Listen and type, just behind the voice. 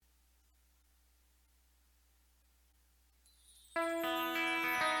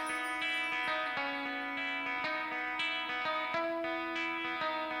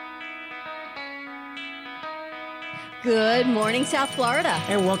Good morning, South Florida.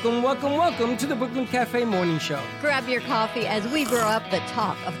 And welcome to the Brooklyn Cafe Morning Show. Grab your coffee as we brew up the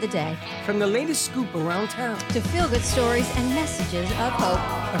talk of the day. From the latest scoop around town to feel-good stories and messages of hope.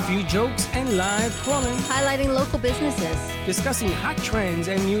 A few jokes and live calling. Highlighting local businesses. Discussing hot trends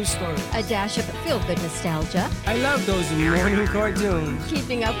and news stories. A dash of feel-good nostalgia. I love those morning cartoons.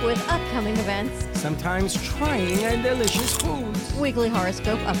 Keeping up with upcoming events. Sometimes trying a delicious foods. Weekly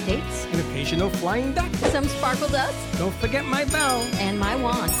horoscope updates. An occasional flying duck. Some sparkle dust. Don't forget my bell. And my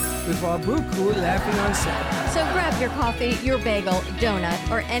wand. With our brew crew laughing on set. So grab your coffee, your bagel, donut,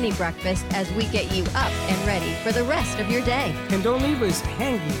 or any breakfast as we get you up and ready for the rest of your day. And don't leave us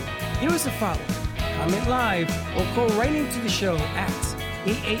hanging. Give us a follow. Comment live or call right into the show at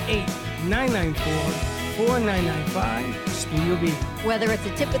 888-994-4995 Studio B. Whether it's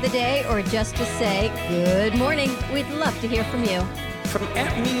a tip of the day or just to say good morning, we'd love to hear from you. From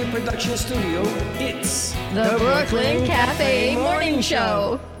Amp Media Production Studio, it's the Brooklyn Cafe Morning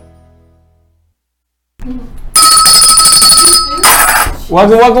Show.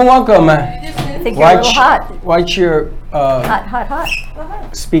 Welcome. I think you're a little hot. Watch your hot.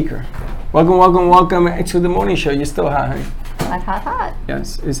 Speaker. Welcome to the morning show. You're still hot, honey. Hot.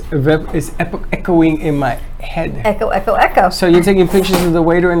 Yes, it's echoing in my head. Echo. So you're taking pictures of the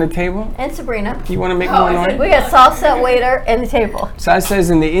waiter and the table? And Sabrina. You want to make more noise? We got salsa, waiter, and the table. Sai says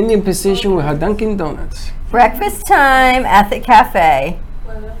in the Indian position with her Dunkin' Donuts. Breakfast time at the cafe.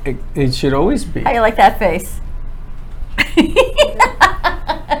 It should always be. How you like that face?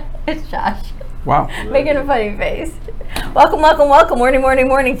 It's Josh. Wow. Making a funny face. Welcome.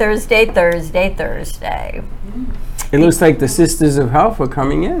 Morning. Thursday. It looks like the Sisters of Health are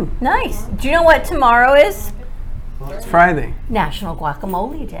coming in. Nice. Do you know what tomorrow is? It's Friday. National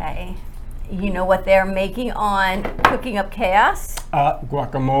Guacamole Day. You know what they're making on Cooking Up Chaos?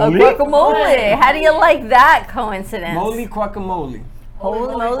 Guacamole. Guacamole. How do you like that coincidence? Moly guacamole.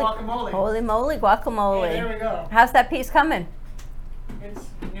 Holy moly guacamole. Hey, there we go. How's that piece coming? It's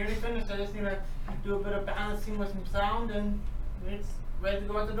nearly finished. I just need to do a bit of balancing with some sound, and it's ready to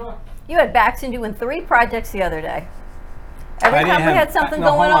go out the door. You had Baxton doing 3 projects the other day. Every I time we didn't had have- something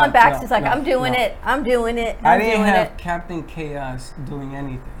no, going hold on, on. Baxton's No, like, no, I'm doing no. it. I didn't have Captain Chaos doing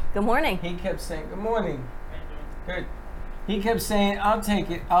anything. Good morning. He kept saying, good morning. Good. He kept saying, I'll take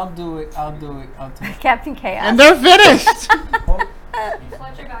it, I'll do it, I'll take it. Captain Chaos. And they're finished.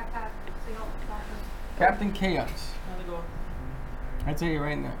 Watch your backpack so you don't knock it. Captain Chaos. I tell you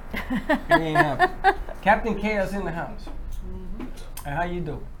right now, it ain't happening. Captain Chaos in the house. And how you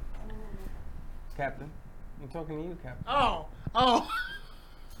doing? Captain? I'm talking to you, Captain. Oh.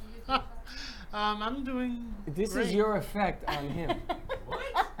 I'm doing This great. is your effect on him. What?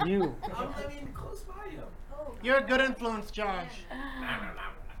 You. I mean, close by him. You're a good influence, Josh.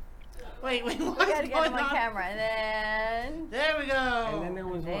 Wait, We what's gotta get going him on on? camera. And then There we go. And then there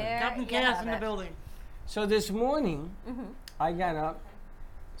was one. There Captain you Chaos have in the it. building. So this morning, I got up.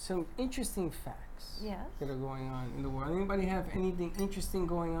 Some interesting facts Yes. that are going on in the world. Anybody have anything interesting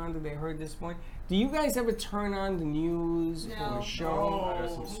going on that they heard this morning? Do you guys ever turn on the news or a show? I got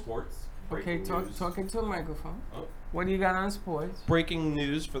some sports. Okay, Breaking news. talking to a microphone. Oh. What do you got on sports? Breaking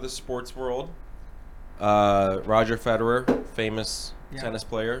news for the sports world. Roger Federer, famous Yeah. tennis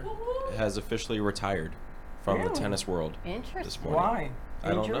player, has officially retired from the Really? tennis world this Interesting. morning. Why?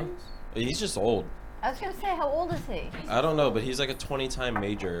 I don't know. Injuries? He's just old. I was going to say, how old is he? I don't know, but he's like a 20-time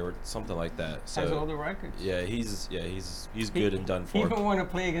major or something like that. So Has all the records. yeah, he's good and done He for. don't want to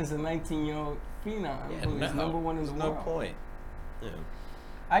play against a 19-year-old phenom Yeah, who is number one in the there's world. no point. Yeah.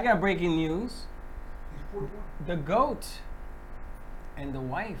 I got breaking news. The goat and the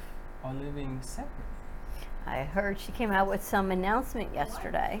wife are living separate. I heard she came out with some announcement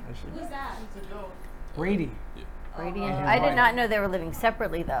yesterday. Who's that? Brady. Brady and his I did wife. not know they were living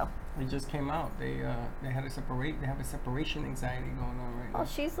separately, though. They just came out. They had a separate. They have a separation anxiety going on right Well, now.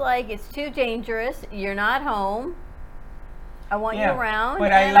 she's like, it's too dangerous. You're not home. I want Yeah, you around,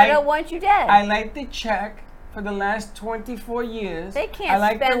 but I and like- I don't want you dead. I like the check for the last 24 years. They I can't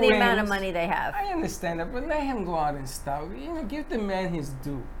like spend the amount of rings. money they have. I understand that, but let him go out and stuff. You know, give the man his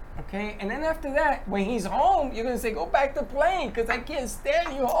due, okay? And then after that, when he's home, you're gonna say, go back to playing, because I can't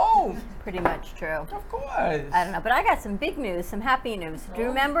stand you home. Pretty much true. Of course. I don't know, but I got some big news, some happy news. Do you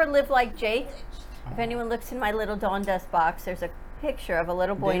remember Live Like Jake? If anyone looks in my little Dawn Dust box, there's a picture of a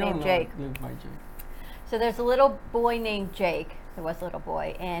little boy They don't named know Jake. Live by Jake. So there's a little boy named Jake. There was a little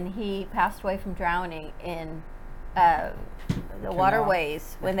boy, and he passed away from drowning in the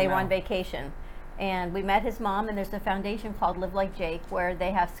waterways when they were on canal. vacation. And we met his mom, and there's a foundation called Live Like Jake where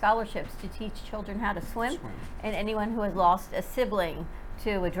they have scholarships to teach children how to swim. And anyone who has lost a sibling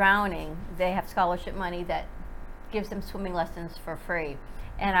to a drowning, they have scholarship money that gives them swimming lessons for free.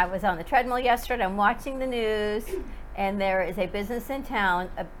 And I was on the treadmill yesterday. I'm watching the news, and there is a business in town.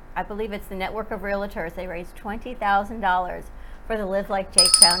 I believe it's the Network of Realtors. They raised $20,000 for the Live Like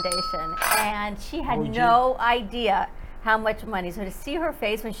Jake Foundation, and she had no idea how much money. So to see her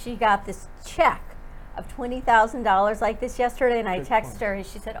face when she got this check of $20,000 like this yesterday, and I texted her, and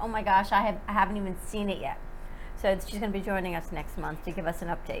she said, "Oh my gosh, I haven't even seen it yet." So she's going to be joining us next month to give us an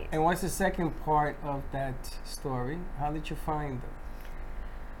update. And what's the second part of that story? How did you find them?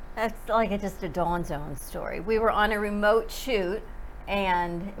 That's like just a Dawn Zone story. We were on a remote shoot,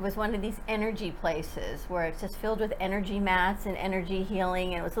 and it was one of these energy places where it's just filled with energy mats and energy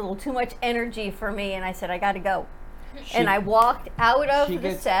healing, and it was a little too much energy for me, and I said, I got to go. And I walked out of She the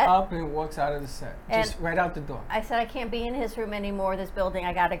gets set. up and walks out of the set, just right out the door. I said, I can't be in his room anymore, this building,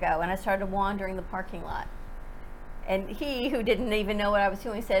 I got to go. And I started wandering the parking lot. And he, who didn't even know what I was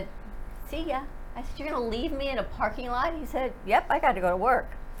doing, said, see ya. I said, you're going to leave me in a parking lot? He said, yep, I got to go to work.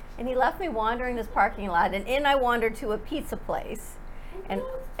 And he left me wandering this parking lot, and in I wandered to a pizza place.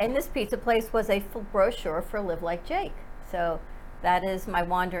 And this pizza place was a full brochure for Live Like Jake. So that is my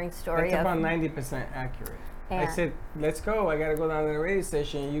wandering story. That's about 90% accurate. I said, let's go. I got to go down to the radio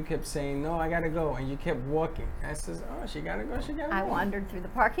station. And you kept saying, no, I got to go. And you kept walking. I says, oh, she got to go. She got to go. I wandered through the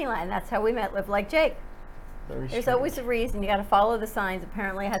parking lot, and that's how we met Live Like Jake. Very There's strange. always a reason. You got to follow the signs.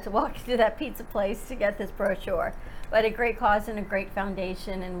 Apparently, I had to walk into that pizza place to get this brochure. But a great cause and a great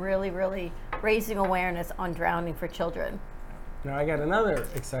foundation, and really, really raising awareness on drowning for children. Now, I got another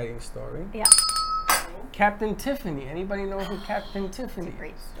exciting story. Yeah, Captain Tiffany. Anybody know who Captain Tiffany is?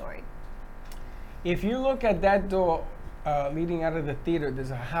 great story. If you look at that door leading out of the theater, there's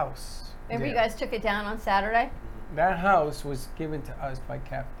a house. Remember you there. guys took it down on Saturday? That house was given to us by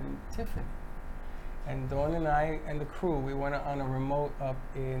Captain Tiffany. And Dawn and I and the crew, we went on a remote up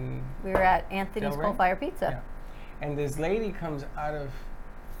in We were at Anthony's Del Rey? Coal Fire Pizza. Yeah. And this lady comes out of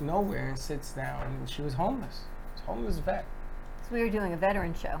nowhere and sits down, and she was homeless. She was a homeless vet. So we were doing a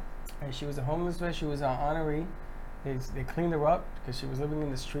veteran show. And she was a homeless vet. She was an honoree. They cleaned her up because she was living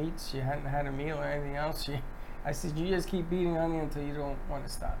in the streets. She hadn't had a meal or anything else. I said, you just keep beating on you until you don't want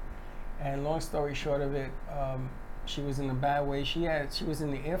to stop. And long story short of it, she was in a bad way. She was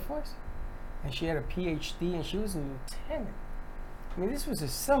in the Air Force, and she had a PhD, and she was a lieutenant. I mean, this was a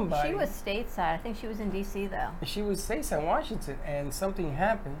somebody. She was stateside. I think she was in D.C. though. She was stateside, Washington, and something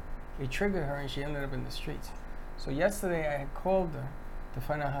happened. It triggered her, and she ended up in the streets. So yesterday, I had called her to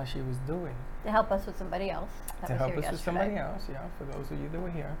find out how she was doing. To help us with somebody else. That To was help here us with yesterday. somebody else, yeah, for those of you that were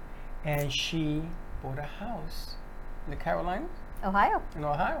here. And she bought a house in the Carolinas, Ohio. in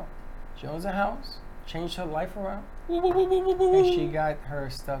Ohio. She owns a house, changed her life around, and she got her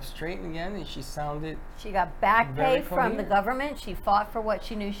stuff straightened again, and she sounded She got back Very pay from the coherent. government. She fought for what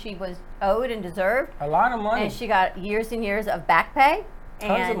she knew she was owed and deserved. a lot of money. And she got years and years of back pay.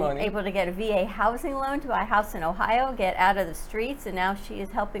 Tons of And money. able to get a VA housing loan to buy a house in Ohio, get out of the streets, and now she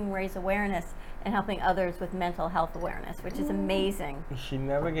is helping raise awareness and helping others with mental health awareness, which is amazing. She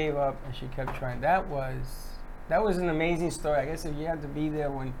never gave up, and she kept trying. That was an amazing story. I guess if you had to be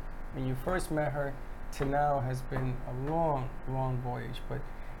there when you first met her to now has been a long, long voyage. But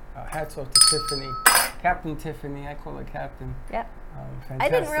hats off to Tiffany, Captain Tiffany. I call her Captain. Yep. I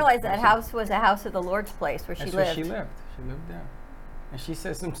Fantastic didn't realize that person. house was a house of the Lord's place where That's she where lived. she lived. She lived there. And she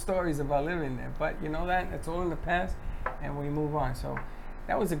says some stories about living there. But you know that? It's all in the past, and we move on. So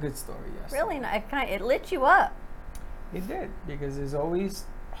that was a good story, yes. Really, it lit you up. It did, because there's always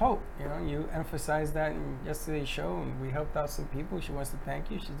hope. You know, you emphasized that in yesterday's show, and we helped out some people. She wants to thank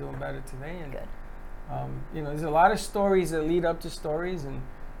you. She's doing better today. And, Good. you know, there's a lot of stories that lead up to stories, and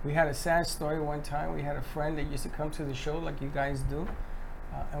we had a sad story one time. We had a friend that used to come to the show like you guys do,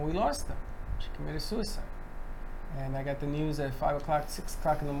 and we lost her. She committed suicide. And I got the news at 5 o'clock, 6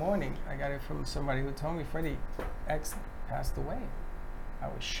 o'clock in the morning. I got it from somebody who told me Freddie X passed away. I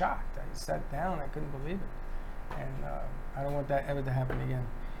was shocked. I sat down. I couldn't believe it. And I don't want that ever to happen again.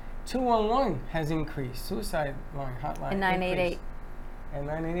 211 has increased. Suicide line, hotline. And 988. increased. And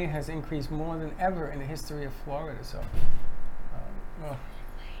 988 has increased more than ever in the history of Florida. So, well,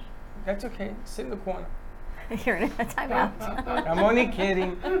 that's okay. Sit in the corner. You're in a timeout. I'm only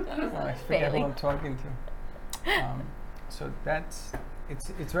kidding. Oh, I forget Bailey. who I'm talking to. So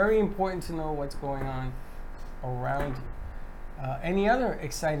it's very important to know what's going on around you. Any other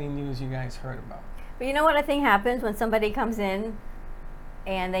exciting news you guys heard about? But you know what I think happens when somebody comes in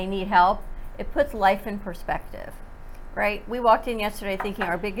and they need help? It puts life in perspective, right? We walked in yesterday thinking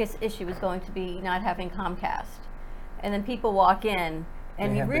our biggest issue was going to be not having Comcast. And then people walk in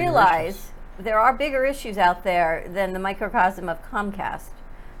and They you have bigger realize issues. there are bigger issues out there than the microcosm of Comcast.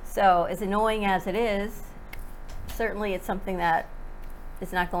 So as annoying as it is, certainly it's something that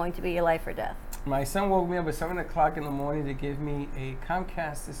is not going to be your life or death. My son woke me up at 7 o'clock in the morning to give me a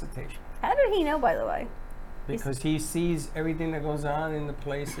Comcast dissertation How did he know, by the way? because he sees everything that goes on in the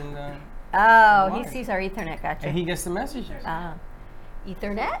place and Oh, he Why? sees our Ethernet, gotcha. he gets the messages.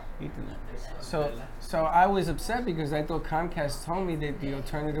 Ethernet? So I was upset because I thought Comcast told me that the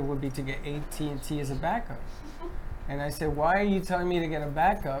alternative would be to get AT&T as a backup. And I said, why are you telling me to get a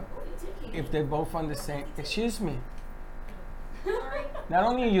backup if they're both on the same? Excuse me. Not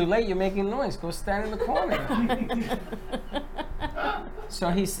only are you late, you're making noise. Go stand in the corner. So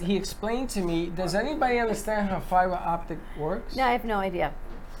he explained to me, does anybody understand how fiber optic works? No, I have no idea.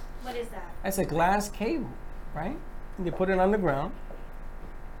 What is that? That's a glass cable, right? And you put it on the ground.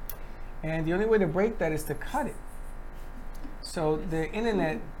 And the only way to break that is to cut it. So the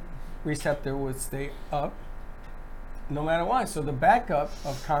internet receptor would stay up no matter what. So the backup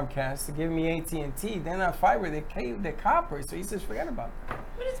of Comcast to give me AT&T, they're not fiber, they're copper. So he says, forget about that.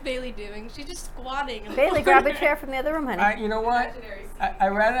 What is Bailey doing? She's just squatting. in the Bailey, grab a corner. chair from the other room, honey. You know what? I'd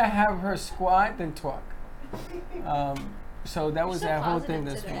rather have her squat than talk. So that was so that whole thing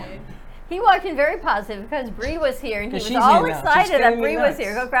positive this today. morning. He walked in very positive because Bree was here and he 'Cause was she's all here now. She's excited that getting me Bree was nuts.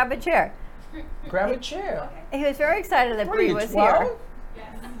 here. Go grab a chair. Grab a chair. He was very excited that What are Bree you, was 12?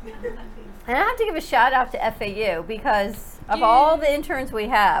 here. And I have to give a shout out to FAU because of all the interns we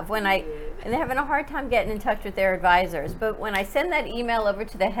have, and they're having a hard time getting in touch with their advisors. But when I send that email over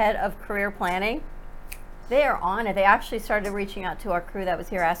to the head of career planning, they are on it. They actually started reaching out to our crew that was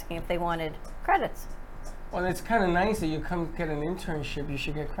here asking if they wanted credits. Well, it's kind of nice that you come get an internship. You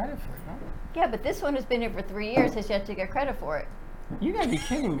should get credit for it, no? Yeah, but this one who's been here for 3 years has yet to get credit for it. You gotta be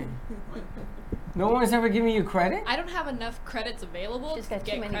kidding me. No one's ever given you credit? I don't have enough credits available She's to got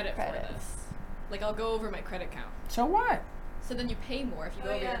too get many credit credits. for this. Like I'll go over my credit count. So what? So then you pay more if you go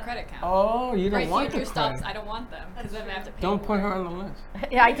over your credit count. Oh, you don't Right, want the future stops. credit. I don't want them because then I have to pay. Don't more. put her on the list.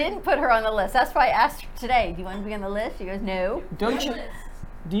 Yeah, I didn't put her on the list. That's why I asked her today, do you want to be on the list? She goes, no. Don't you?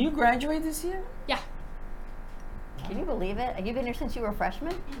 Do you graduate this year? Yeah, Can you believe it? Have you been here since you were a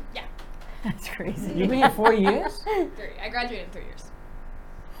freshman? yeah. That's crazy. You've been here 4 years? 3. I graduated in 3 years.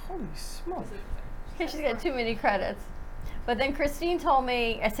 Holy smoke. She's got too many credits. But then Christine told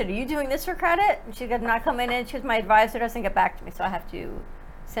me, I said, are you doing this for credit? And she said, I'm not coming in. She goes, my advisor doesn't get back to me, so I have to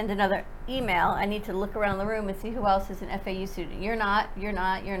send another email. I need to look around the room and see who else is an FAU student. You're not. You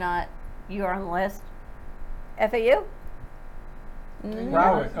are on the list. FAU?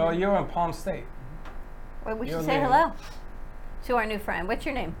 Broward. Oh, you're on Palm State. Well, we Your should say name. hello to our new friend. What's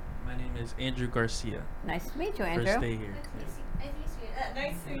your name? My name is Andrew Garcia. Nice to meet you, First Andrew. day here.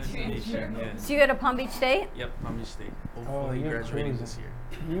 Nice to Nice to meet you. Yeah. So you go to Palm Beach State? Yep, Palm Beach State. Oh, Hopefully you're graduating cruising. this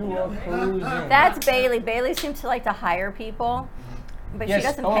year. You are cruising. That's Bailey. Bailey seems to like to hire people, but Yes. she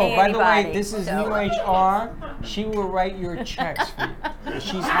doesn't Oh, pay by anybody. the way, this is so. new HR. She will write your checks for you.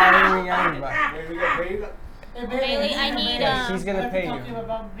 She's hiring everybody. Hey, Bailey, I need, Yeah, she's gonna I'd pay talk to you.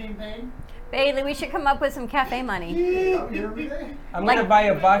 about being paid. Bailey, we should come up with some cafe money, I'm Like- gonna buy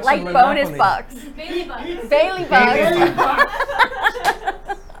a box like of bonus Monopoly. bucks. Bailey buttons. Bailey bucks.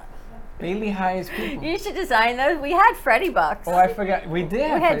 Bailey hires people. You should design those. We had Freddie bucks. Oh, I forgot. We did.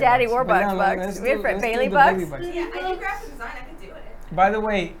 have had Freddie Daddy Bucks, Warbucks but now bucks. let's We had do- Fred let's do Bailey the bucks. Bailey bucks. Yeah, I do graphic design. I can do it. By the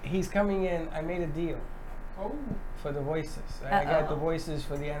way, he's coming in. I made a deal Oh. for the voices. I got the Uh-oh. voices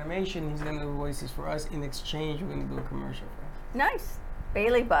for the animation. He's gonna do the voices for us. In exchange, we're gonna do a commercial for him. Nice.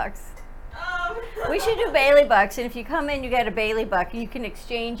 Bailey bucks. We should do Bailey bucks, and if you come in, you get a Bailey buck, and you can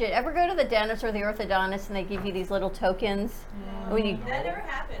exchange it. Ever go to the dentist or the orthodontist, and they give you these little tokens? When you That never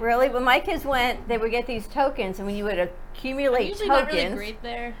happened. really, when my kids went, they would get these tokens, and when you would I'm accumulate usually not really tokens great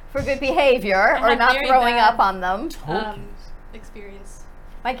there. for good behavior or have not very throwing bad- up on them, Experience.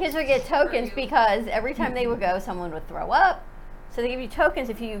 my kids would get tokens because every time they would go, someone would throw up. So they give you tokens.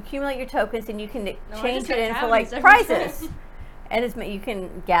 If you accumulate your tokens, and you can I change just it got in for like cavities every prizes. And you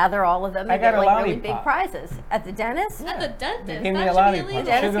can gather all of them I and got get a like really big lollipop. prizes. At the dentist? At the dentist. They gave me that a should lollipop. be The illegal.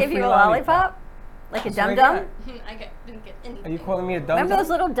 dentist give Sugar-free you a lollipop. lollipop? Like a That's what I dum-dum? got. Didn't get anything. Are you calling me a dum Remember those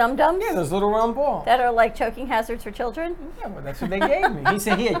little dum-dums? Yeah, those little round balls. That are like choking hazards for children? Yeah, well, that's what they gave me. He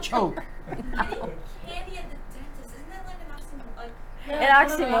said, here, choke. Candy at the dentist. Isn't that like an oxymoron? Like,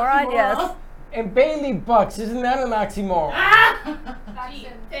 An oxymoron, yes. And Bailey bucks. Isn't that an oxymoron?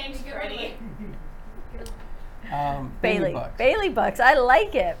 thanks, Freddie. Bailey bucks. Bailey bucks. I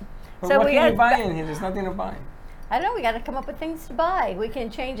like it. But So what we can you got. buy in here? There's nothing to buy. I don't know. We got to come up with things to buy. We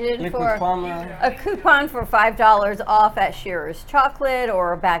can change it in Liquid for plumber. a coupon for $5 off at Shearer's Chocolate,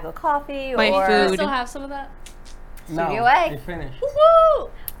 or a bag of coffee, My or food. Still have some of that? No, Studio A. they finished. Woo!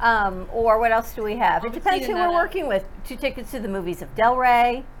 Or what else do we have? It I'm depends who cleaning we're that up. working with. 2 tickets to the movies of Del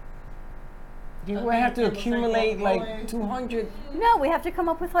Rey. You will have to Okay, accumulate well, like 200. No, we have to come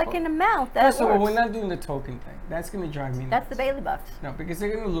up with like an amount. That First of all, we're works. not doing the token thing. That's going to drive me nuts. That's the Bailey Bucks. No, because they're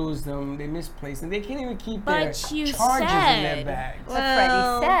going to lose them. They misplace and they can't even keep But their you charges in their said- bags. But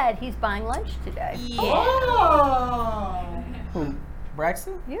Well- Freddie said he's buying lunch today. Yeah. Oh! Who?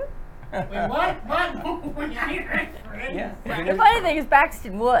 Braxton? You? Wait, what? What? Yeah. The funny thing is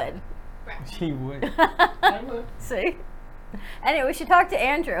Baxton would. She would. I would. See? Anyway, we should talk to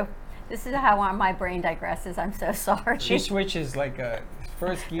Andrew. This is how my brain digresses. I'm so sorry. She switches like a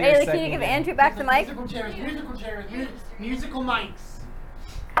first gear, Bailey, second can you give gear. Andrew back the mic? Musical chairs, musical mics.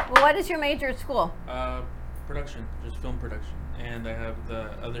 Well, what is your major at school? Production, just film production. And I have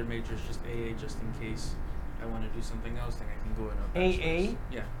the other majors, just AA, just in case I want to do something else, then I can go in a bachelor's. AA?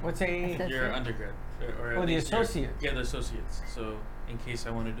 Yeah. What's AA? Associate. Your undergrad. Or at Oh, the least your- associates. Yeah, the associates. So in case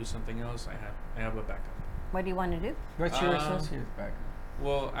I want to do something else, I have a backup. What do you want to do? What's your Um, associate's background?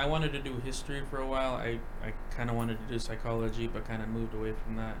 Well, I wanted to do history for a while. I kind of wanted to do psychology, but kind of moved away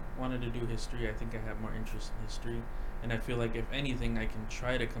from that. Wanted to do history. I think I have more interest in history. And I feel like if anything, I can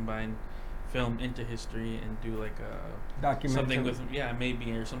try to combine film into history and do like a Documentary. something with, yeah,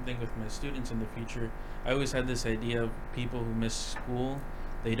 maybe, or something with my students in the future. I always had this idea of people who miss school,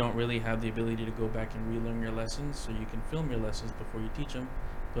 they don't really have the ability to go back and relearn your lessons, so you can film your lessons before you teach them,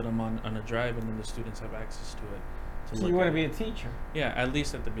 put them on a drive, and then the students have access to it. So you want to be a teacher? Yeah, at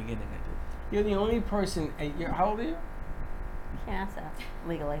least at the beginning I did. You're the only person. How old are you? You can't ask that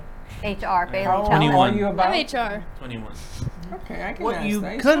legally. HR, Bailey, How old tell him. are you about? I'm HR. 21. Okay, I can What ask you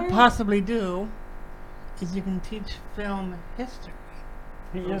that. He's could 21. possibly do is you can teach film history.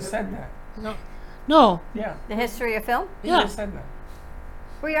 He just said that. No. Yeah. The history of film? He Yeah. just said that.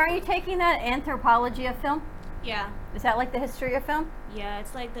 Brie, are you taking that anthropology of film? Yeah. Is that like the history of film? Yeah,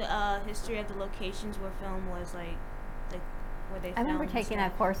 it's like the history of the locations where film was like where they I remember filmed and taking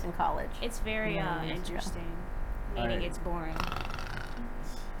stuff. that course in college. It's very Yeah, years ago. interesting. Meaning Alright. it's boring.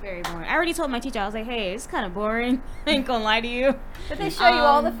 Very boring. I already told my teacher, I was like, hey, it's kind of boring. I ain't gonna lie to you. But they show you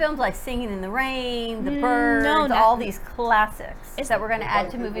all the films like Singing in the Rain, The Birds, no, not- all these classics It's- that we're going to add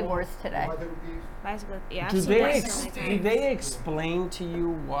to Movie Wars today. Bicycle, yeah, I've Do seen they that so many do times. they explain to you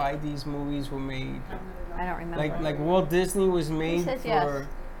why these movies were made? I don't remember. Like Walt Disney was made says for. yes.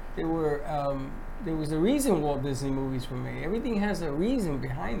 They were. There was a reason Walt Disney movies were made. Everything has a reason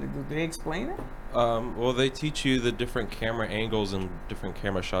behind it. Do they explain it? Well, they teach you the different camera angles and different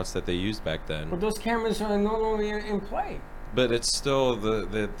camera shots that they used back But then. those cameras are no longer in play. But it's still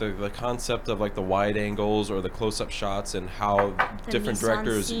the concept of like the wide angles or the close-up shots and how The different mise en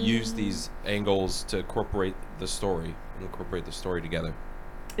directors use scene. these angles to incorporate the story together.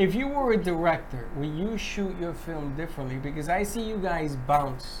 If you were a director, would you shoot your film differently? Because I see you guys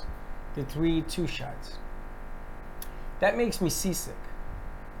bounce the 3 2-shots. That makes me seasick.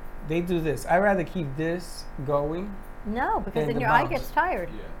 They do this. I'd rather keep this going. No, because Then then the your eye bounce. gets tired.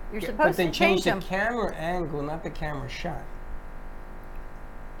 You're Yeah, supposed but then to change the them. camera angle, not the camera shot.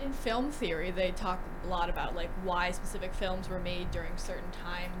 In film theory, they talk a lot about like why specific films were made during certain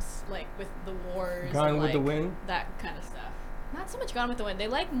times, like with the wars. Gone and, with the like, Wind? That kind of stuff. Not so much Gone with the Wind. They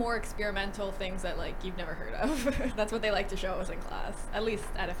like more experimental things that like you've never heard of. That's what they like to show us in class, at least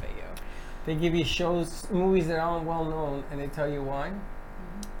at FAU. They give you shows, movies that aren't well known, and they tell you why.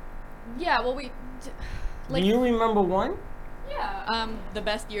 Yeah, well like Do you remember one? yeah, The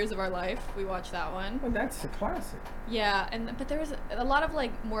Best Years of Our Life. We watched that one. Well, that's a classic. Yeah, but there was a lot of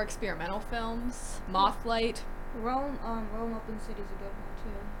like more experimental films. Mothlight, Rome Open City is a good one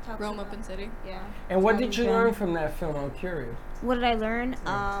too. Talks Rome about- Open City. Yeah. And what Italian did you film. learn from that film? I'm curious. What did I learn?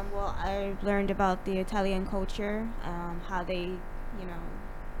 Well, I learned about the Italian culture, how they, you know.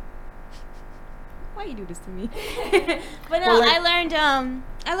 Why you do this to me? But no, Well, like-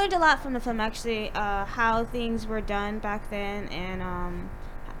 I learned a lot from the film actually. How things were done back then, and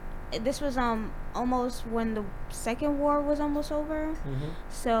this was almost when the Second War was almost over.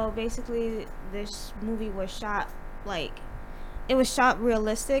 So basically, this movie was shot like. It was shot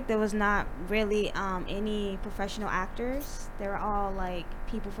realistic. There was not really any professional actors. They were all like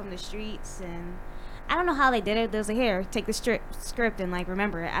people from the streets, and I don't know how they did it. They was like, here, take the script and like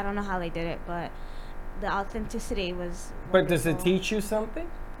remember it. I don't know how they did it, but the authenticity was. But does it wonderful. teach you something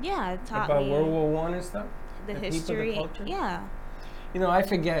Yeah, it taught about me World War One and stuff? the people, the history. culture? Yeah, You know, I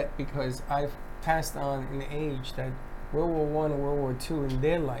forget because I've passed on an age that World War One and World War Two in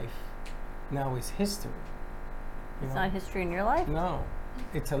their life now is history. You It's know? not history in your life. No,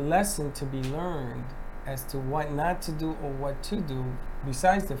 it's a lesson to be learned as to what not to do or what to do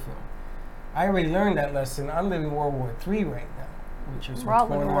besides the film. I already learned that lesson. I'm living World War III right now, which is We're all what's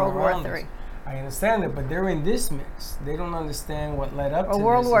going living on World War around us. III. I understand it, but they're in this mix. They don't understand what led up Well, to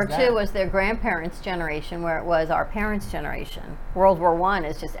World this War is II that. was their grandparents' generation, where it was our parents' generation. World War I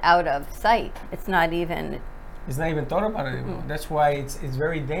is just out of sight. It's not even. It's not even thought about it anymore. That's why it's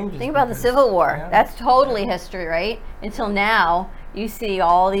very dangerous. Think about the because- Civil War. Yeah. That's totally history, right? Until now, you see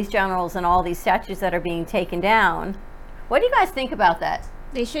all these generals and all these statues that are being taken down. What do you guys think about that?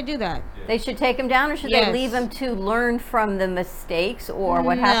 They should do that. They should take them down, or should Yes. they leave them to learn from the mistakes or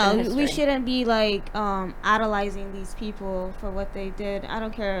what happened in No, we history? shouldn't be like idolizing these people for what they did. I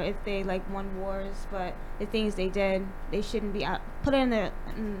don't care if they like won wars, but the things they did, they shouldn't be put in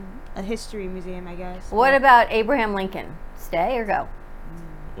a history museum, I guess. What about Abraham Lincoln? Stay or go?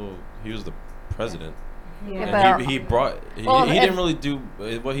 Well, he was the president. Yeah. but And he brought. Well, he if- didn't really do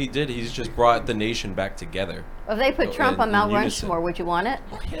what he did. He's just brought the nation back together. If they put Oh, Trump on in Mount unison. Rushmore, would you want it?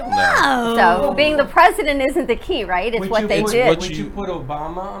 No. So being the president isn't the key, right? It's Would what you they put, did. Would you put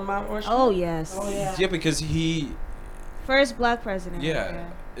Obama on Mount Rushmore? Oh yes. Oh yeah. Yeah, because he First black president.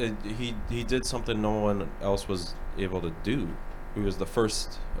 he did something no one else was able to do. He was the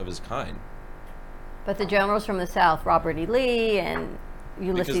first of his kind. But the generals from the South, Robert E. Lee and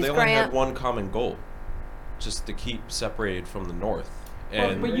Ulysses Because they only had Grant. one common goal, just to keep separated from the North.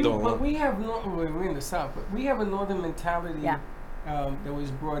 And but the one- we have we're in the South, but we have a Northern mentality Yeah. that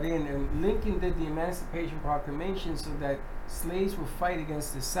was brought in, and Lincoln did the Emancipation Proclamation so that slaves would fight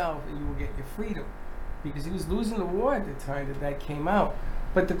against the South and you would get your freedom, because he was losing the war at the time that came out.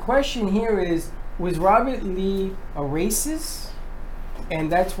 But the question here is, was Robert Lee a racist, and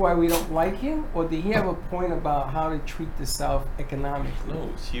that's why we don't like him, or did he have a point about how to treat the South economically? No,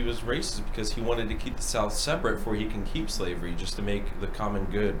 he was racist because he wanted to keep the South separate before he can keep slavery, just to make the common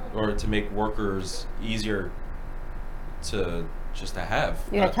good, or to make workers easier to just to have.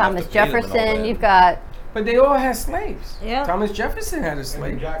 You had not have Thomas to pay them and all Jefferson. that. You've got But they all had slaves. Yeah. Thomas Jefferson had a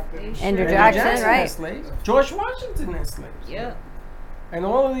slave. Andrew Andrew Jackson, had right? slaves. George Washington had slaves. Yep. And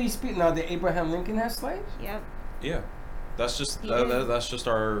all of these people. Now, did Abraham Lincoln have slaves? Yep. Yeah, that's just Yeah. that's just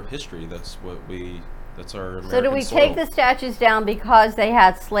our history. That's what we. That's our American So do we soil. take the statues down because they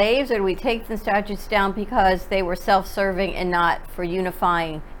had slaves, or do we take the statues down because they were self-serving and not for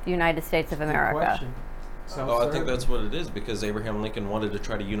unifying the United States of America? Question. Oh, I think that's what it is, because Abraham Lincoln wanted to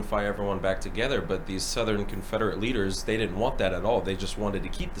try to unify everyone back together, but these Southern Confederate leaders, they didn't want that at all. They just wanted to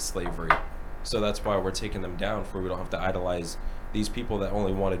keep the slavery. So that's why we're taking them down, for we don't have to idolize these people that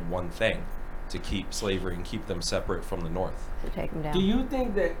only wanted one thing, to keep slavery and keep them separate from the North. So take them down. Do you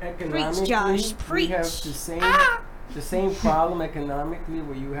think that economically Josh, we have preach. the same problem economically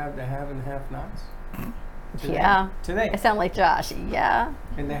where you have the have and have-nots? Today. Yeah. Today. I sound like Josh. Yeah.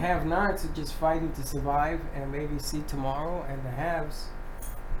 And the have-nots are just fighting to survive and maybe see tomorrow, and the haves,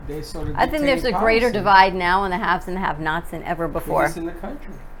 they sort of I think there's a dictate greater policy. divide now in the haves and the have-nots than ever before. Biggest in the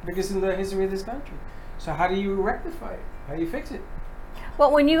country. Biggest in the history of this country. So how do you rectify it? How do you fix it?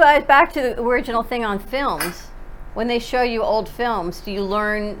 Well, when you guys, back to the original thing on films, when they show you old films, do you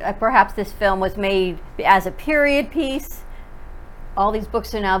learn perhaps this film was made as a period piece? All these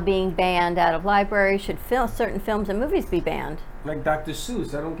books are now being banned out of libraries. Should certain films and movies be banned? Like Dr.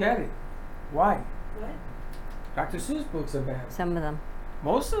 Seuss, I don't get it. Why? What? Dr. Seuss books are banned. Some of them.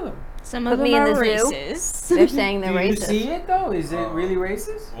 Most of them. Some Put of them me in are the zoo. racist. They're saying they're Do you racist. see it though? Is it really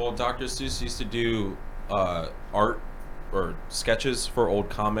racist? Well, Dr. Seuss used to do art or sketches for old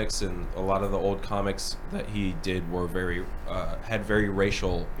comics, and a lot of the old comics that he did were very had very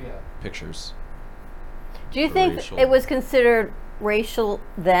racial pictures. Do you Or think racial. it was considered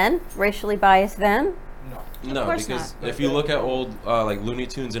racially biased then? No, course because if you look at old like Looney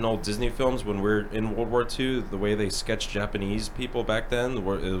Tunes and old Disney films, when we're in World War II, the way they sketched Japanese people back then, it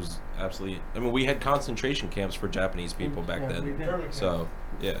was absolutely. I mean, we had concentration camps for Japanese people back Yeah, we then. did. So,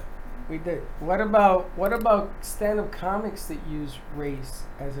 yeah. We did. What about stand-up comics that use race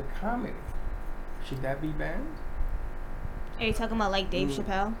as a comedy? Should that be banned? Are you talking about like Dave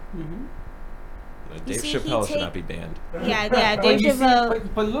Chappelle? Mm-hmm. Dave see, he Chappelle should take- not be banned. Yeah, But Dave you see, Chappelle.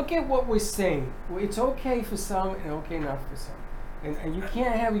 but look at what we're saying. It's okay for some and okay not for some. And you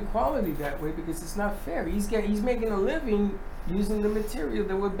can't have equality that way because it's not fair. He's making a living using the material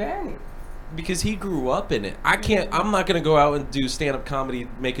that we're banning. Because he grew up in it. I'm not gonna go out and do stand-up comedy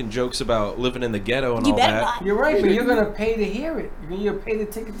making jokes about living in the ghetto and You all better that. not. You're right, but you're gonna pay to hear it. You're gonna pay the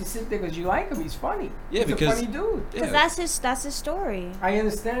ticket to sit there because you like him. He's funny. Yeah, He's because- a funny dude. Because that's his story. I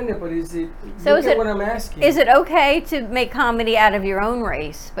understand it, but is it? So look is at it- what I'm asking. Is it okay to make comedy out of your own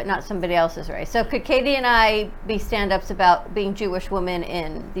race, but not somebody else's race? So could Katie and I be stand-ups about being Jewish women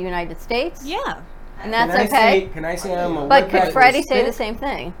in the United States? Yeah. And that's Can I okay? Can I say I'm a But wetback could with Freddie say the spit? same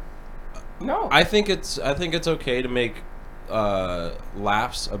thing? No. I think it's okay to make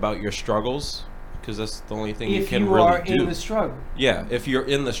laughs about your struggles, because that's the only thing you If can you really are do. in the struggle. Yeah, if you're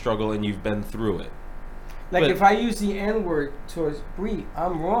in the struggle and you've been through it. Like But- if I use the N word towards Bree,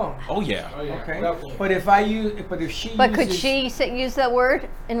 I'm wrong. Oh yeah. Okay. Definitely. But if she But could uses, she use that word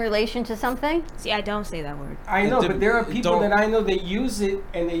in relation to something? See, I don't say that word. I know, It but there are people don't- that I know that use it,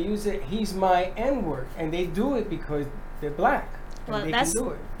 and they use it. He's my N word, and they do it because they're black. And Well, they that's- can do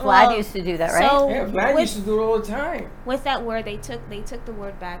it. Vlad Well, used to do that, right? So Yeah, Vlad with, used to do it all the time. with that word, they took the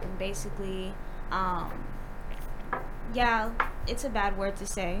word back and basically, yeah, it's a bad word to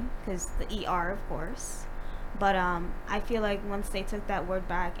say because the ER, of course. But I feel like once they took that word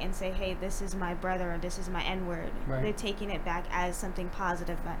back and say, hey, this is my brother or this is my N word, Right. they're taking it back as something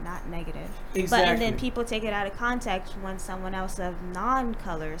positive but not negative. Exactly. But and then people take it out of context when someone else of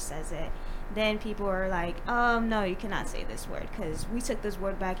non-color says it. Then people are like, no, you cannot say this word because we took this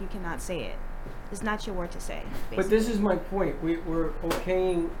word back. You cannot say it. It's not your word to say. But this is my point. We're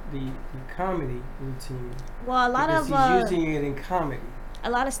okaying the comedy routine well, a lot because of he's using it in comedy. a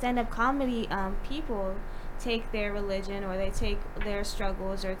lot of stand-up comedy people take their religion or they take their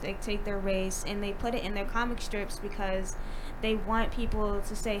struggles or they take their race and they put it in their comic strips because they want people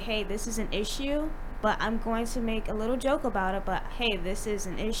to say, hey, this is an issue, but I'm going to make a little joke about it, but hey, this is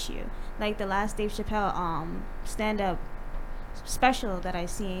an issue. Like the last Dave Chappelle stand-up special that I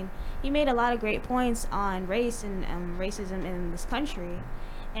seen, he made a lot of great points on race and racism in this country.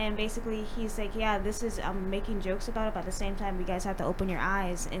 And basically, he's like, yeah, this is, I'm making jokes about it, but at the same time, you guys have to open your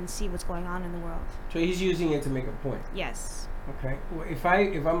eyes and see what's going on in the world. So he's using it to make a point. Yes. Okay. Well, if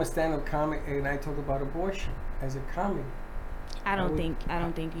I'm a stand-up comic and I talk about abortion as a comedy, I don't would-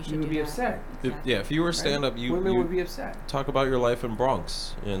 think you should you would do be that. upset. Yeah, if you were stand up, Women you would be upset. talk about your life in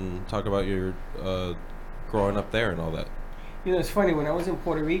Bronx and talk about your growing up there and all that. You know, it's funny when I was in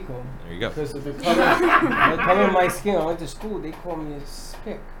Puerto Rico There you go. because of the color of my skin. I went to school. They called me a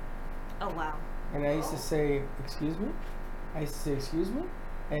spick. Oh, wow. And I used to say, excuse me? I used to say, excuse me?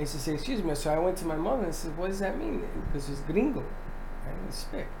 And I used to say, excuse me. So I went to my mother and said, what does that mean? Because it's gringo. Right? It's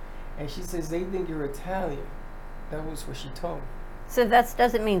spick. And she says, they think you're Italian. That was what she told me. So that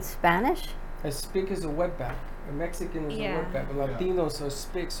doesn't mean Spanish? A spick is a wetback. A Mexican is Yeah. a wetback. A Latinos are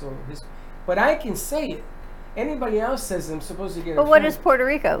spicks or his. But I can say it. Anybody else says I'm supposed to get But what is offended. Puerto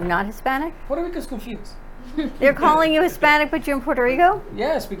Rico? Not Hispanic? Puerto Rico's confused. They're calling you Hispanic, but you're in Puerto Rico?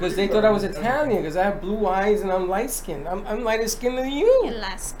 Yes, because they thought I was Italian because I have blue eyes and I'm light skinned. I'm lighter skinned than You're you.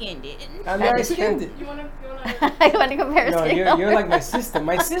 light skinned. I'm That light is true. skinned. You wanna I want to compare No, skin you're like my colors. sister.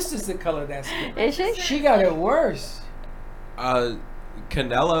 My sister's the color of that skin. Is she? She got it worse.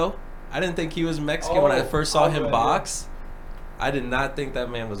 Canelo, I didn't think he was Mexican when I Oh, first saw him yeah. box. I did not think that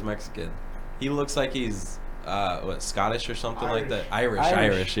man was Mexican. He looks like he's Scottish or something like that.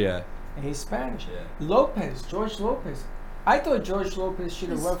 Irish, yeah. And he's Spanish. Yeah. Lopez, George Lopez. I thought George Lopez should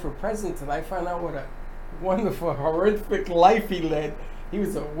have run for president until I found out what a wonderful, horrific life he led. He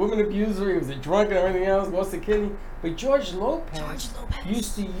was a woman abuser, he was a drunk and everything else, lost a kidney. But George Lopez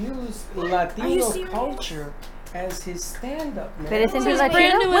used to use Latino serious? culture as his stand-up, man. But isn't he This is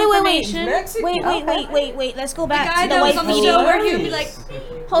brand Latino? new Wait. He's information. Mexican. Wait. Let's go The back guy to the that was wife on the beating. show where he would be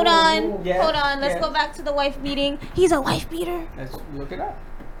like, Hold on. Yeah, Hold on. Let's yeah. go back to the wife beating. He's a wife beater. Let's look it up.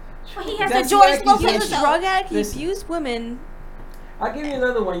 But he has That's a George the Lopez. accusation. drug addict, he Listen. abused women. I'll give you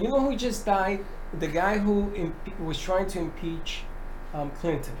another one. You know who just died? The guy who was trying to impeach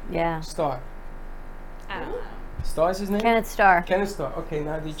Clinton. Yeah. Starr. I don't know. Starr's his name? Kenneth Starr. Kenneth Starr. Okay,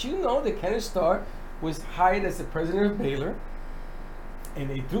 now did you know that Kenneth Starr was hired as the president of Baylor and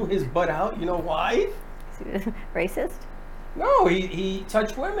they threw his butt out? You know why? Racist? No, he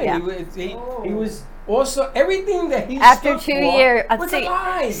touched women. Yeah. He was also everything that he After stood 2 for years. was a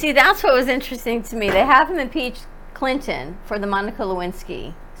lie. See, that's what was interesting to me. They have him impeach Clinton for the Monica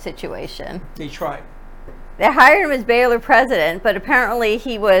Lewinsky situation. They tried. They hired him as Baylor president, but apparently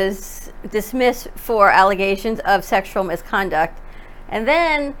he was dismissed for allegations of sexual misconduct. And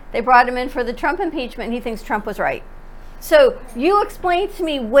then they brought him in for the Trump impeachment, and he thinks Trump was right. So you explain to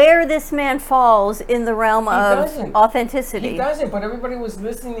me where this man falls in the realm of doesn't. authenticity. He doesn't, but everybody was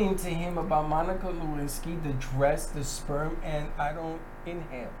listening to him about Monica Lewinsky, the dress, the sperm, and I don't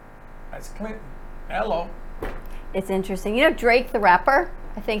inhale. That's Clinton. Hello. It's interesting. You know Drake the rapper?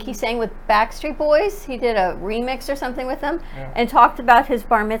 I think he sang with Backstreet Boys. He did a remix or something with them Yeah. and talked about his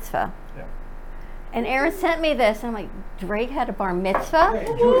bar mitzvah. Yeah. And Aaron sent me this. And I'm like, Drake had a bar mitzvah?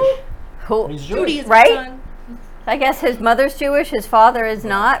 Yeah, Jewish. Who? He's Judy Jewish. is Right? my son. I guess his mother's Jewish, his father is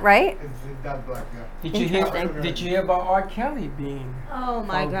not, right? It's that black, yeah. Did you hear? Interesting. Did you hear about R. Kelly being Oh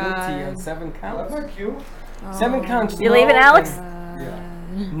my found guilty on God. 7 counts? That's not cute. 7 counts. You leaving, Alex? Yeah.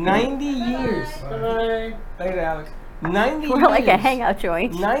 90 years. Bye. Later, Alex. 90 We're years. like a hangout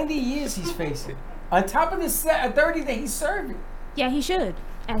joint. 90 years he's facing. On top of the 30 that he's serving. Yeah, he should.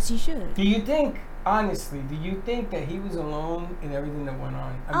 As he should. Do you think, honestly, do you think that he was alone in everything that went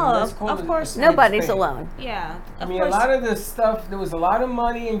on? I mean, Oh, let's call of it a course. spade a Nobody's spade. alone. Yeah. I Of mean, course. a lot of the stuff, there was a lot of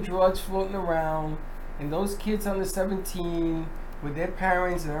money and drugs floating around, and those kids under 17 with their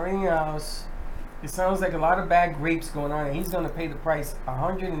parents and everything else, it sounds like a lot of bad grapes going on, and he's going to pay the price.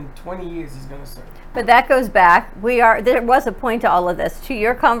 120 years he's going to serve. But that goes back. There was a point to all of this, to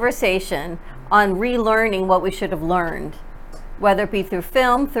your conversation on relearning what we should have learned, whether it be through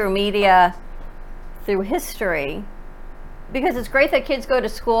film, through media, through history. Because it's great that kids go to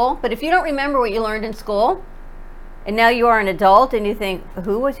school, but if you don't remember what you learned in school, and now you are an adult and you think,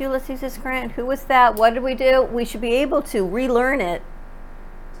 who was Ulysses S. Grant? Who was that? What did we do? We should be able to relearn it,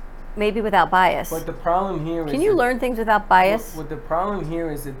 maybe without bias. But the problem here is Can you that- learn things without bias? What the problem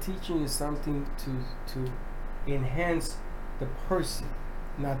here is that teaching is something to enhance the person,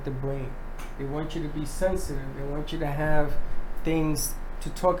 not the brain. They want you to be sensitive. They want you to have things to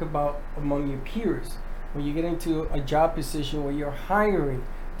talk about among your peers. When you get into a job position where you're hiring,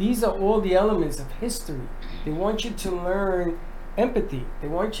 these are all the elements of history. They want you to learn empathy. They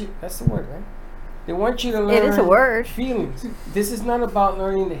want you, that's the word, right? They want you to learn It is a word. feelings. This is not about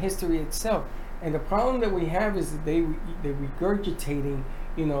learning the history itself. And the problem that we have is that they're regurgitating,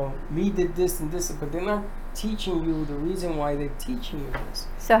 you know, Lee did this and this, but they're not teaching you the reason why they're teaching you this.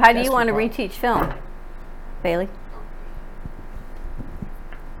 So how do That's you the want to problem. reteach film, Bailey?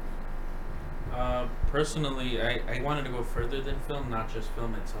 Personally, I wanted to go further than film, not just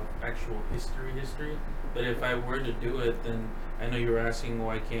film itself, actual history. But if I were to do it, then I know you were asking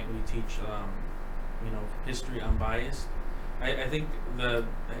why can't we teach, history unbiased. I think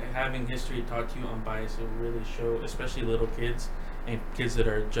having history taught to you unbiased will really show, especially little kids and kids that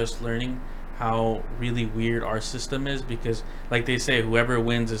are just learning, how really weird our system is, because like they say, whoever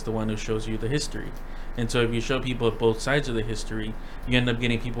wins is the one who shows you the history. And so if you show people both sides of the history, you end up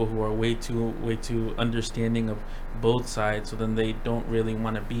getting people who are way too understanding of both sides, so then they don't really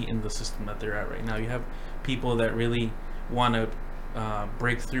want to be in the system that they're at right now. You have people that really want to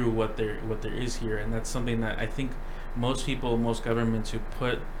break through what there is here, and that's something that I think most people, most governments who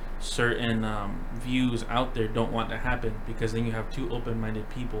put certain views out there don't want to happen, because then you have two open-minded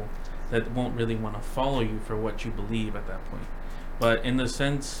people that won't really want to follow you for what you believe at that point. But in the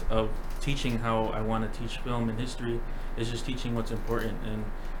sense of teaching, how I want to teach film and history is just teaching what's important. And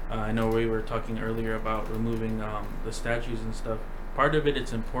I know we were talking earlier about removing the statues and stuff. Part of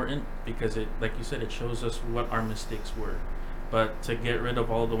it's important because it, like you said, it shows us what our mistakes were. But to get rid of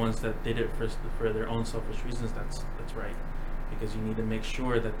all the ones that did it for their own selfish reasons, that's right. Because you need to make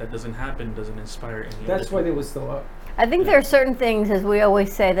sure that doesn't happen, doesn't inspire any That's other why they people. were still up. I think there are certain things, as we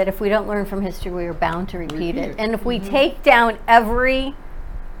always say, that if we don't learn from history, we are bound to repeat it. And if we take down every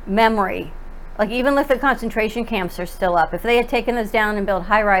memory, like even if the concentration camps are still up, if they had taken those down and built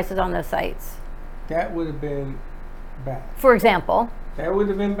high rises on those sites, That would have been bad. for example, That would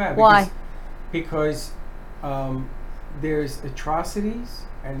have been bad. Why? Because there's atrocities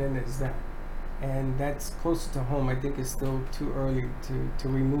and then there's that. And that's closer to home. I think it's still too early to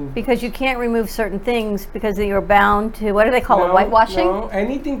remove. because you can't remove certain things because you're bound to, what do they call it, whitewashing? No,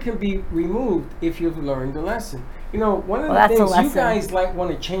 anything can be removed if you've learned the lesson. You know, one of Well, the that's a things you lesson. guys like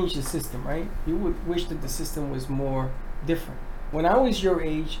want to change the system, right? You would wish that the system was more different. When I was your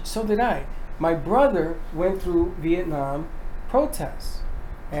age, so did I. My brother went through Vietnam protests,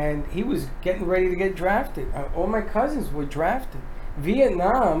 and he was getting ready to get drafted. All my cousins were drafted.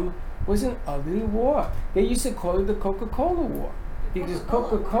 Vietnam was an ugly war. They used to call it the Coca-Cola War, because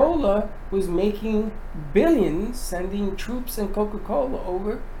Coca-Cola was making billions sending troops and Coca-Cola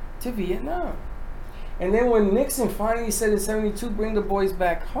over to Vietnam. And then when Nixon finally said in '72, bring the boys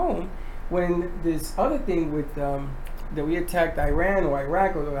back home, when this other thing with that we attacked Iran or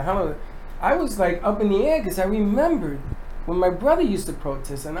Iraq or the hell, I was like up in the air because I remembered when my brother used to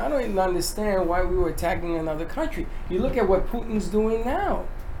protest, and I don't even understand why we were attacking another country. You look at what Putin's doing now.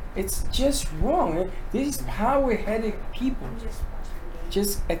 It's just wrong. These power-headed people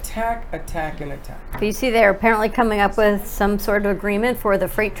just attack, and attack. But you see they're apparently coming up with some sort of agreement for the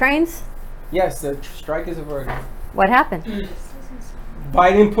freight trains. Yes, the strike is averted. What happened?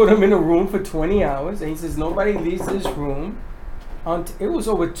 Biden put him in a room for 20 hours, and he says nobody leaves this room. It was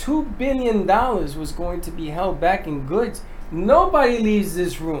over $2 billion was going to be held back in goods. Nobody leaves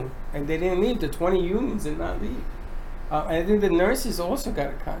this room, and they didn't leave. The 20 unions did not leave. I think the nurses also got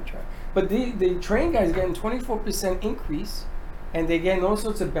a contract, but the train guys getting 24% increase, and they're getting all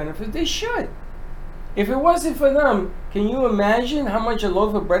sorts of benefits. They should. If it wasn't for them, can you imagine how much a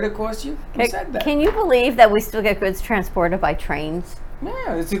loaf of bread would cost you? Who said that? Can you believe that we still get goods transported by trains?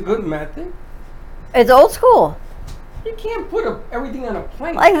 Yeah, it's a good method. It's old school. You can't put everything on a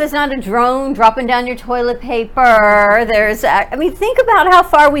plane. Like there's not a drone dropping down your toilet paper. I mean, think about how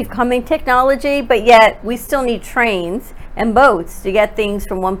far we've come in technology, but yet we still need trains and boats to get things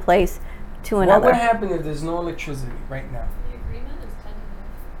from one place to What another. would happen if there's no electricity right now? The agreement is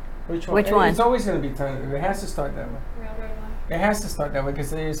tentative. Which one? It's always going to be tentative. It has to start that way. Railroad one. It has to start that way because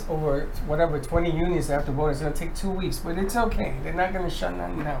there's over 20 unions that have to vote. It's going to take 2 weeks, but it's okay. They're not going to shut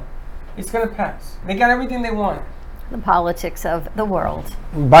nothing down. It's going to pass. They got everything they want. The politics of the world.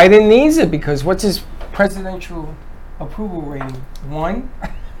 Biden needs it because what's his presidential approval rating? 1?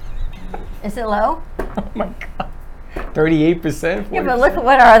 Is it low? Oh my God. 38%? Yeah, but look at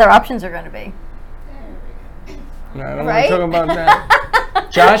what our other options are going to be. No, I don't Right? want to talk about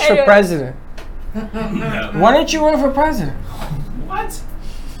that. Josh for president. Why don't you run for president? What?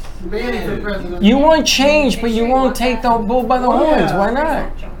 Being for president. You want change, but you won't take the bull by the horns. Why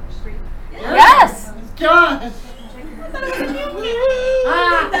not? Yes! God.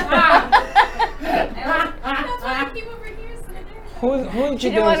 Who did She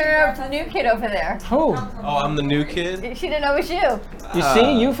you didn't want to do? run up to the new kid over there. Who? Oh, I'm the new kid. She didn't know it was you. You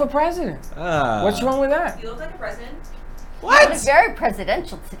see, you for president. What's wrong with that? You look like a president. It was very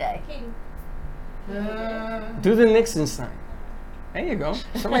presidential today. Do the Nixon sign. There you go.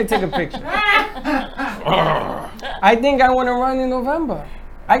 Somebody take a picture. I think I want to run in November.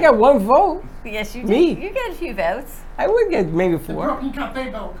 I got 1 vote. Yes, you did. Me. You get a few votes. I would get maybe 4. Broken cafe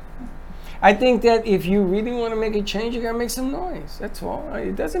vote. I think that if you really want to make a change, you gotta make some noise. That's all.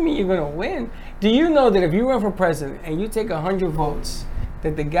 It doesn't mean you're gonna win. Do you know that if you run for president and you take 100 votes,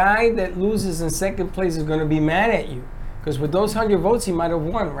 that the guy that loses in second place is gonna be mad at you? Because with those 100 votes, he might have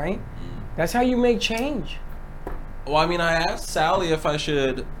won, right? That's how you make change. Well, I mean, I asked Sally if I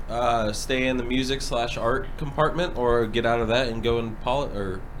should stay in the music/art compartment or get out of that and go in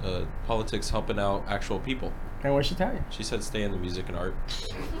politics, helping out actual people. And what'd she tell you? She said stay in the music and art.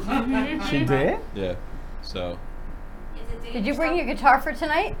 She did? Yeah. So Did you bring your guitar for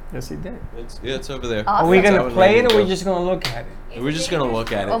tonight? Yes, he did. it's over there. Awesome. Are we That's gonna how it play made it, or me we go. just gonna look at it? We're just gonna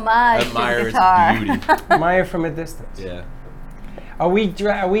look at it, Homage to admire the its guitar. beauty. Admire from a distance. Yeah. Are we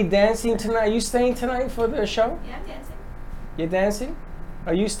dancing tonight? Are you staying tonight for the show? Yeah, I'm dancing. You're dancing?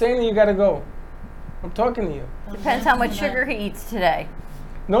 Are you staying or you gotta go? I'm talking to you. Depends how much sugar he eats today.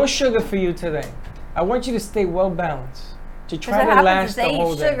 No sugar for you today. I want you to stay well balanced. To Because try what to happens last is the they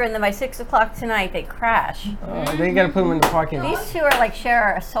whole eat day. sugar and then by 6 o'clock tonight they crash. Then you gotta put them in the parking lot. These two are like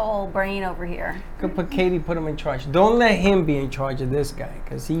share a soul brain over here. Could put Katie, put him in charge. Don't let him be in charge of this guy,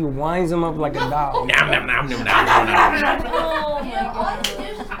 because he winds him up like a doll. You know, all you have to do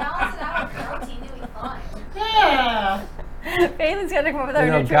is just balance it out with protein. You'll be fine. Yeah. Bailey's gonna come over there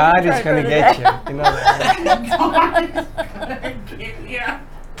You know, and God is gonna get you. You know that. Yeah.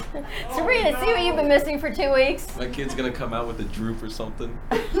 Sabrina, see what you've been missing for 2 weeks? My kid's gonna come out with a droop or something.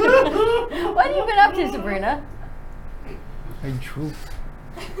 What have you been up to, Sabrina? A truth.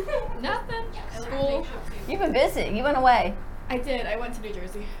 Nothing. School. You've been busy. You went away. I did. I went to New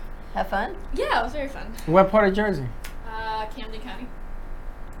Jersey. Have fun? Yeah, it was very fun. What part of Jersey? Camden County.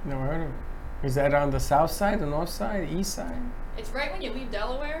 Never heard of it. Is that on the south side, the north side, the east side? It's right when you leave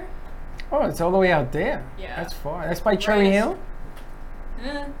Delaware. Oh, it's all the way out there. Yeah. That's far. That's by Cherry Right. Hill?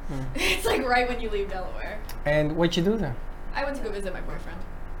 It's like right when you leave Delaware. And what you do there? I went to go visit my boyfriend.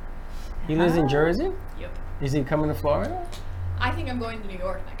 He lives in Jersey? Yep. Is he coming to Florida? I think I'm going to New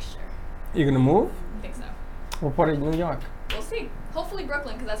York next year. You gonna move? I think so. What part of New York? We'll see. Hopefully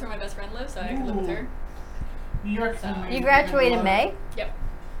Brooklyn, because that's where my best friend lives, so I can live with her. New York. So- You graduate in May? Yep.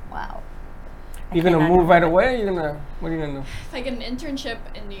 Wow. You gonna cannot move right away? Or you gonna? What are you gonna do? If I get an internship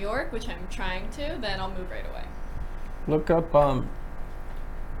in New York, which I'm trying to, then I'll move right away. Look up.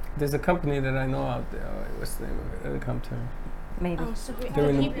 There's a company that I know out there. What's the name of it? It'll come to me. Maybe. Oh, so They're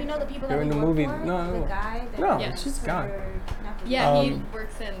in the- you know the people they're that in we the work movie. for? No, The no. guy that No, Yeah. she's for- gone. not for- Yeah, he Um,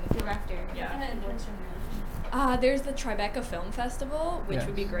 works in. director. Yeah. There's the Tribeca Film Festival, which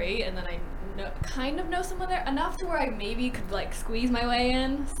would be Yes. great, and then I kind of know someone there enough to where I maybe could like squeeze my way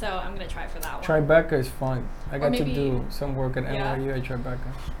in. So I'm gonna try for that one. Tribeca is fun. I got to maybe- do some work at Yeah. NYU at Tribeca.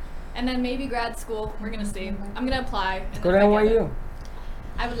 And then maybe grad school. We're gonna see. I'm gonna apply. And Go then to if I get it- NYU.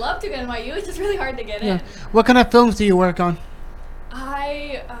 I would love to go to NYU. It's just really hard to get in. What kind of films do you work on?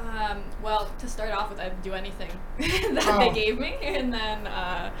 Well, to start off with, I'd do anything that they gave me, and then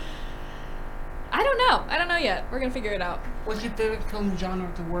I don't know. I don't know yet. We're gonna figure it out. What's your favorite film genre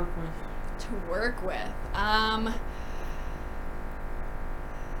to work with? To work with,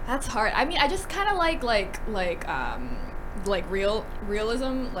 That's hard. I mean, I just kind of like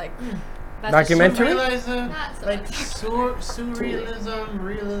realism, like that's Documentary? Surrealism, Not so like much. surrealism,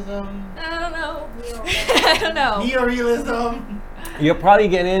 realism, I don't know. I don't know. neorealism. You'll probably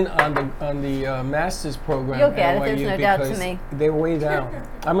get in on the master's program. You'll at get it, there's NYU no doubt to because me. They're way down.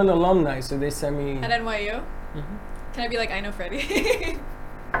 I'm an alumni, so they send me. At NYU? Mhm. Can I be like, I know Freddie?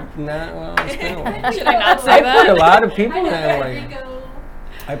 Nah, well, it's been a while. Should I not say I that? put a lot of people I in know where NYU. they go.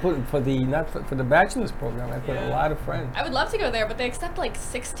 I put for the bachelor's program. I put a lot of friends. I would love to go there, but they accept like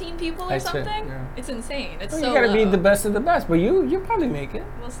 16 people or That's it, something. yeah. It's insane. It's Well, so you gotta be low. the best of the best, but you'll probably make it.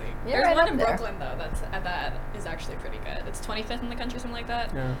 We'll see. You're There's right one up in there. Brooklyn though. That is actually pretty good. It's 25th in the country, something like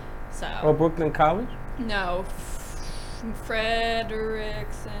that. Yeah. So Or Brooklyn College. no,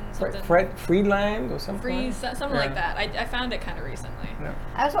 Frederickson something. Fred Freeland or something. Free, like that? something Yeah. like that. I found it kind of recently. Yeah.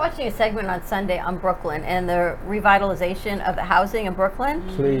 I was watching a segment on Sunday on Brooklyn and the revitalization of the housing in Brooklyn.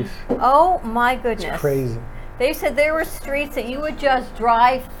 Please. Oh my goodness. It's crazy. They said there were streets that you would just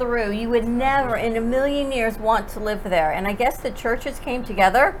drive through. You would never in a million years want to live there. And I guess the churches came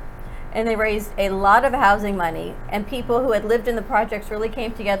together and they raised a lot of housing money. And people who had lived in the projects really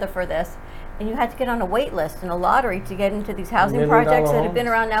came together for this. And you had to get on a wait list and a lottery to get into these housing $1 million projects that have been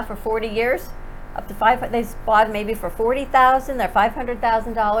homes. around now for 40 years. Up to five, they bought maybe for $40,000. They're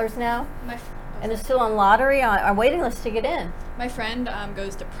 $500,000 now. And they're still on lottery, on waiting list to get in. My friend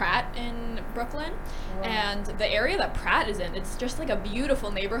goes to Pratt in Brooklyn, and the area that Pratt is in, it's just like a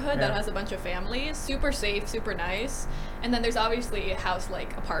beautiful neighborhood that Yeah. has a bunch of families, super safe, super nice. And then there's obviously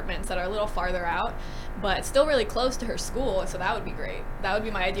house-like apartments that are a little farther out, but still really close to her school, so that would be great. That would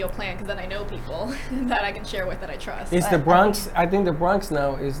be my ideal plan, because then I know people that I can share with that I trust. It's the Bronx. I think the Bronx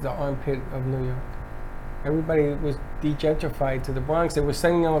now is the armpit of New York. Everybody was degentrified to the Bronx. They were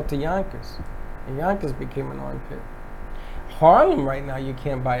sending them up to Yonkers. And Yonkers became an armpit. Harlem right now, you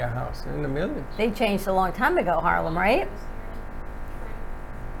can't buy a house. They're in the millions. They changed a long time ago, Harlem, right?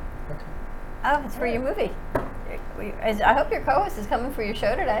 Okay. Oh, it's for your movie. I hope your co-host is coming for your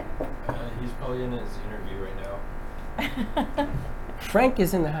show today. He's probably in his interview right now. Frank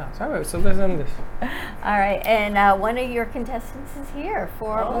is in the house. All right, so let's end this. All right, and one of your contestants is here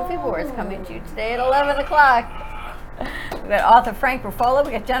for Movie Wars, coming to you today at 11 o'clock. We got author Frank Ruffolo.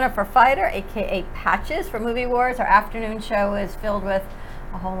 We got Jennifer Fighter, aka Patches, for Movie Wars. Our afternoon show is filled with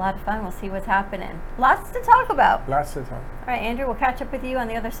a whole lot of fun. We'll see what's happening. Lots to talk about. Lots of time. All right, Andrew, we'll catch up with you on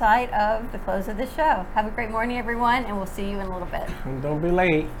the other side of the close of the show. Have a great morning, everyone, and we'll see you in a little bit. And don't be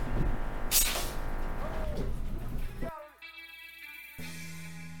late.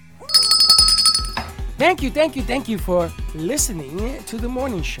 Thank you for listening to the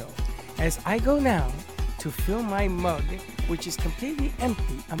morning show. As I go now to fill my mug, which is completely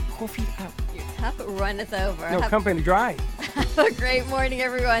empty, I'm coffee out. Your cup runneth over. No, company dry. Have a great morning,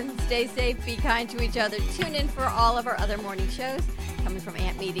 everyone. Stay safe, be kind to each other. Tune in for all of our other morning shows coming from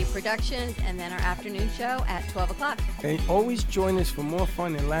Ant Media Productions, and then our afternoon show at 12 o'clock. And always join us for more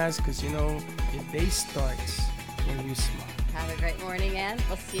fun and laughs, because, you know, your day starts when you smile. Have a great morning, and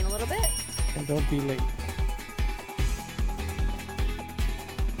we'll see you in a little bit. And don't be late.